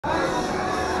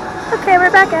Okay,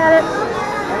 we're back at it.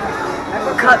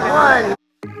 Cut one.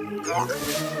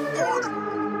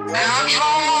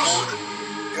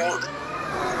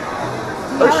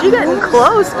 Oh, she's getting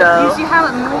close though. You see how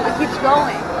it moves? It keeps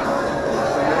going.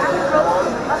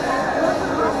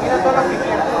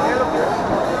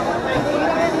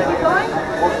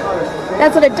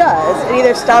 That's what it does. It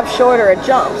either stops short or it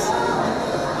jumps.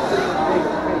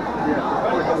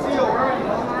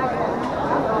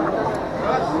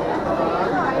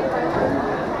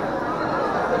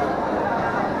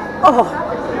 Oh.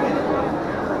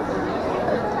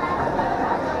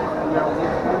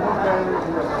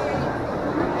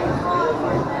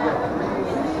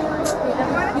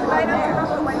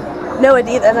 No, it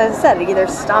either, as I said, it either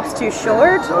stops too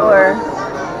short or...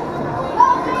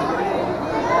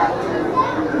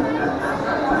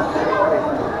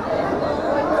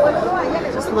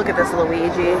 Just look at this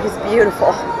Luigi. He's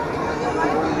beautiful.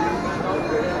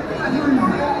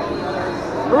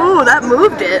 Ooh, that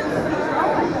moved it.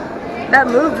 That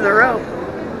moved the rope.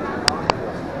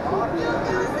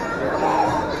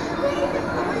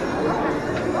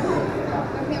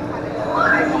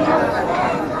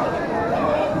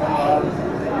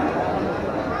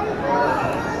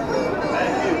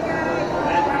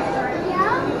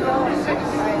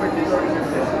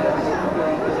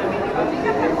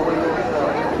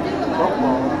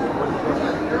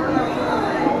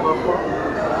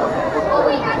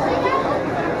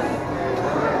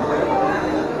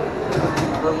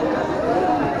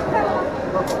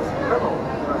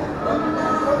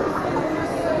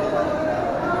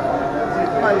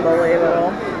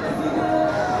 Unbelievable.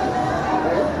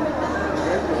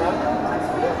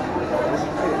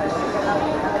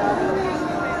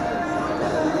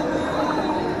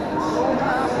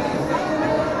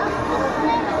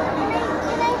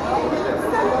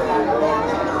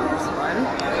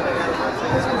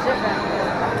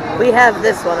 We have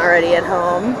this one already at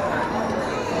home.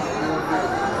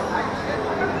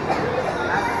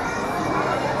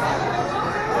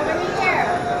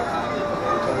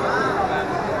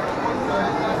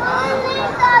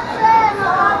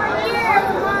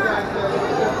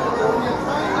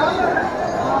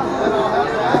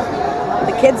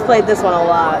 The kids played this one a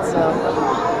lot, so.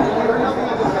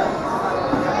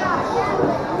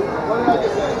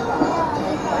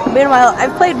 Meanwhile,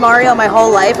 I've played Mario my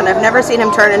whole life and I've never seen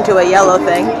him turn into a yellow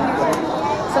thing.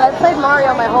 So I've played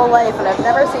Mario my whole life and I've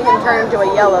never seen him turn into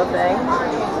a yellow thing.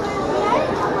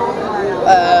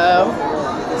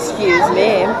 Excuse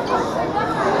me.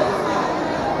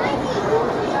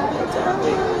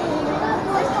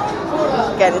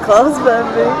 Getting close,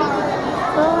 baby.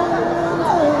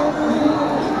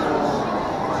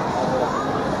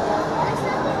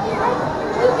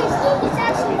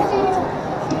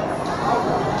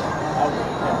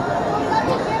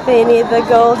 We need the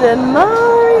golden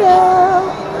Mario.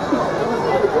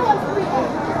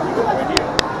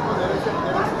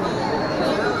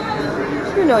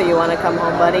 You know you want to come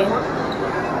home, buddy.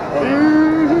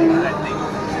 Mm-hmm.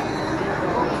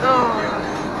 Oh.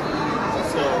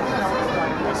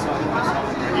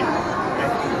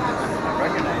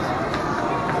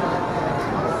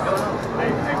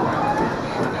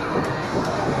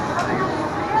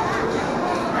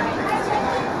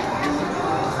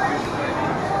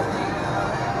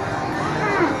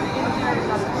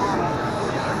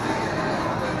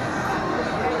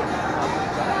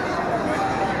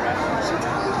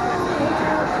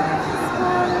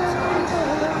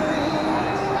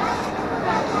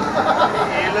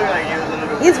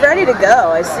 He's ready to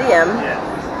go. I see him.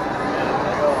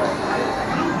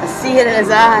 I see it in his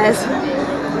eyes.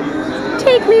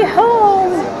 Take me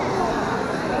home.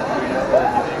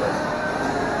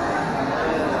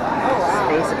 His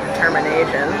face of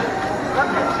determination.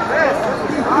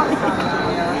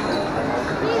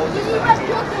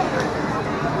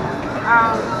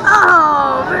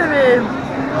 Oh, baby.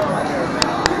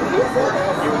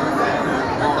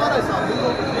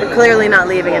 We're clearly not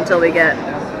leaving until we get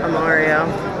a Mario.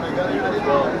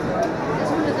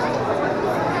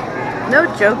 No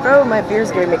joke, bro. My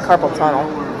beer's giving me carpal tunnel.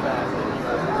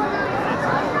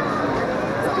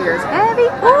 This beer's heavy.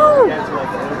 Ooh!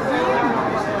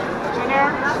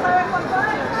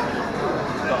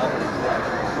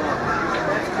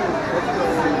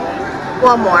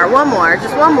 One more,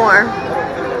 just one more.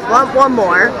 One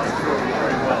more.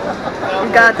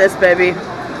 You got this, baby.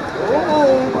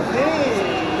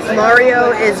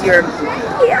 Mario is your...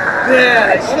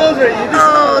 Yeah, those are you.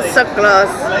 Oh, so close.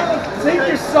 Take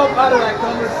yourself out of that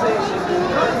conversation.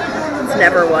 It's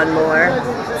never one more.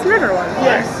 It's never one more.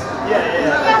 Yes.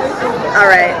 Yeah. All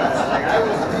right.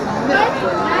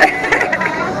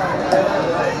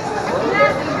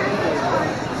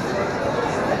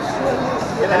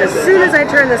 And as soon as I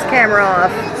turn this camera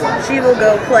off, she will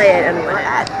go play it and win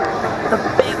it. The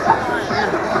big one.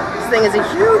 This thing is a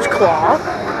huge claw.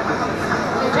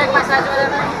 Can you check my size or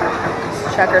whatever?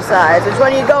 Check her size. Which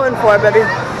one are you going for, baby?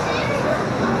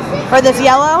 For this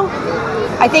yellow?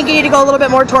 I think you need to go a little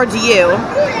bit more towards you.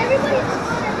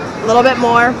 A little bit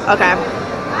more? Okay.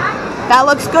 That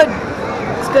looks good.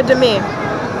 It's good to me.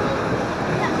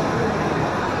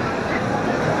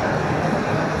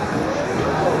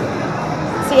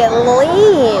 See, it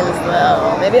leans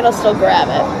though. Maybe it'll still grab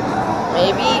it.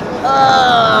 Maybe.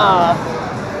 Oh.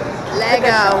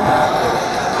 Lego.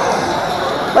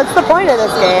 What's the point of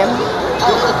this game?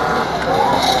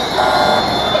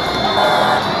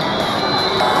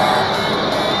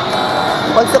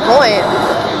 What's the point?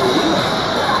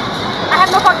 I have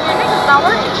no fucking idea because it's not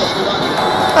working.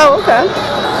 Oh, okay.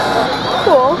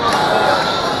 Cool.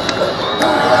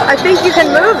 I think you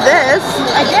can move this.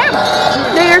 I do.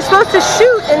 No, you're supposed to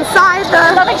shoot inside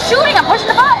the... Nothing's shooting, I'm pushing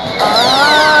the button.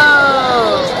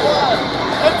 Oh.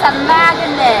 It's a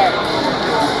magnet.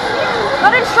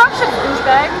 What instructions,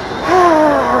 douchebag?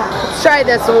 Let's try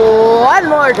this one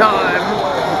more time.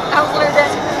 I was literally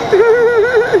this.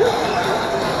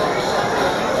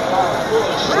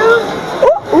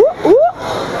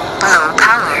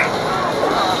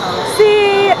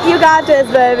 See, you got this,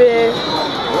 baby.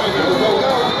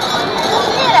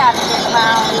 Get out of here,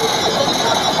 clown.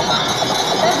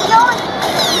 There's no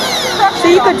instructions. So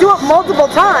you could do it multiple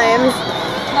times.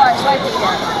 No, it's right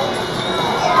there.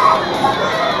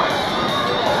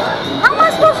 How am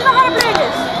I supposed to know how to play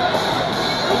this?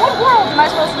 In what world am I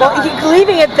supposed to know? Well,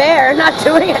 leaving it there, not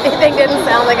doing anything didn't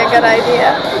sound like a good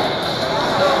idea.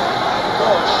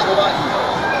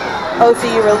 Oh, so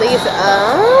you release it.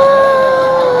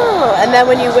 Oh. And then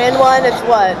when you win one, it's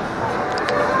what?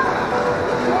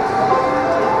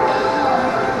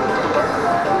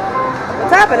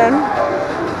 What's happening?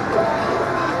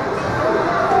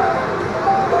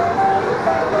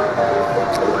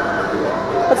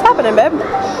 What's happening, babe?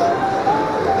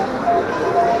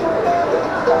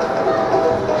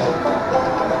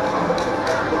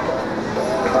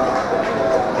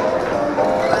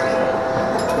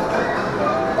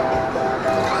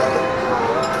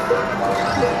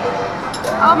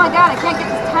 Oh my god, I can't get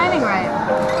this timing right.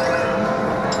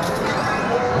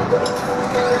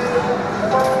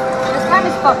 This time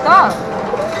is fucked up.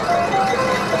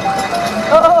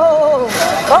 Oh,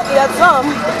 well, you got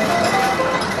some.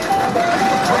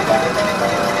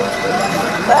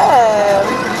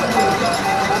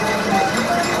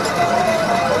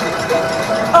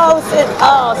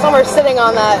 Oh, somewhere sitting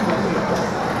on that.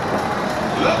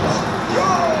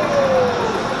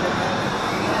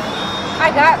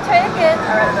 I got tickets.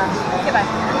 Alright, I'm done. Okay, bye.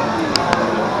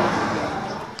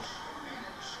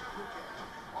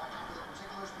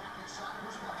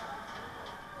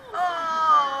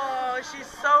 Oh, she's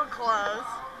so close.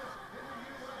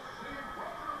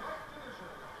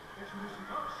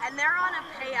 And they're on a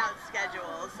payout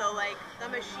schedule, so like the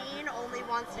machine only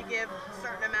wants to give a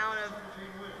certain amount of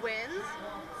wins.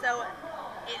 So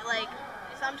it like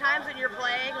sometimes when you're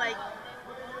playing, like,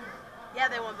 yeah,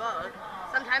 they won both.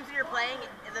 Sometimes when you're playing,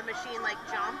 the machine like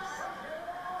jumps.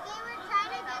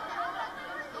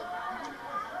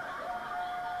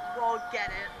 We'll get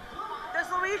it. This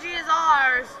Luigi is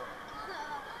ours.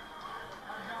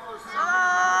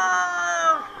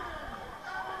 Oh!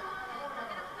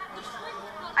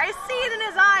 I see it in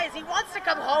his eyes. He wants to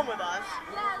come home with us.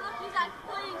 Yeah, look, he's like,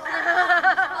 please.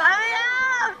 Let me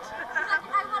out! I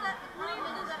want to leave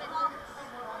it as it long.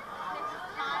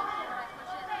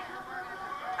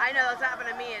 I know, that's happened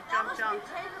to me. It jumped.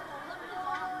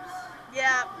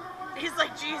 Yeah, he's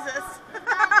like Jesus.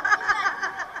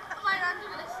 My arms are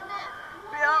going to snap.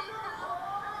 Yep.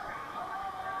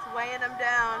 It's weighing him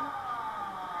down.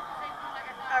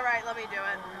 All right, let me do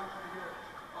it.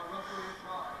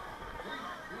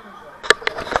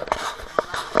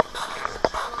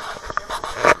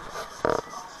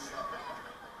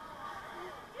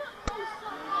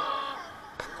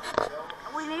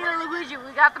 We need a Luigi.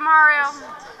 We got the Mario.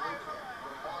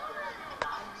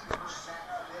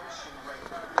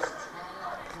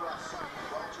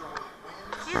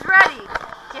 He's ready.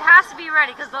 He has to be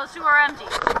ready because those two are empty.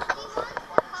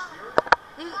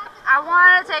 I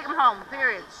want to take him home,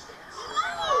 period.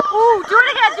 Ooh, do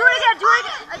it again, do it again, do it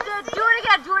again. Do it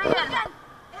again, do it again.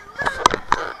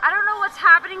 I don't know what's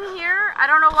happening here. I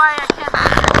don't know why I can't do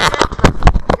it,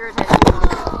 but it's irritating.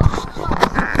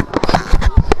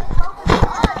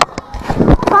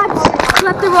 Punch,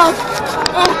 flip the rope.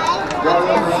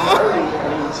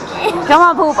 Come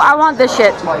on, poop. I want this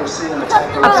shit. I'm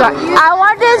sorry. I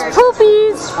want this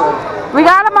poopies. We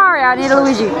got a Mario. I need a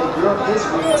Luigi.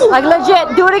 Like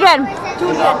legit. Do it again.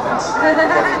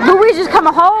 Luigi's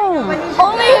coming home.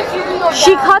 Only if you can go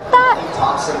She cut that?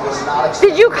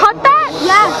 Did you cut that?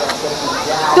 Yes.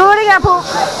 Do it again, poop.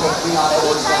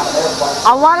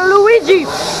 I want a Luigi.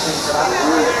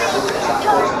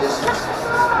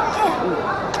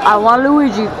 I want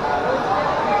Luigi.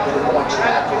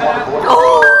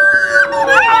 Oh!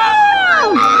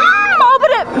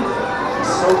 Open it!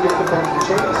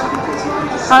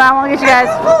 Hold on, I want to get you guys.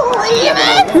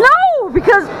 No!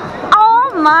 Because,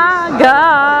 oh my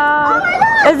god.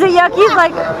 Is it yucky? It's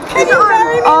like,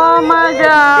 oh my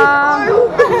god.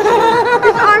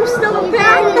 His arm's still in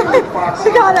pain.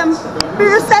 We got him. We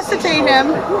resuscitate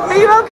him. Are you okay?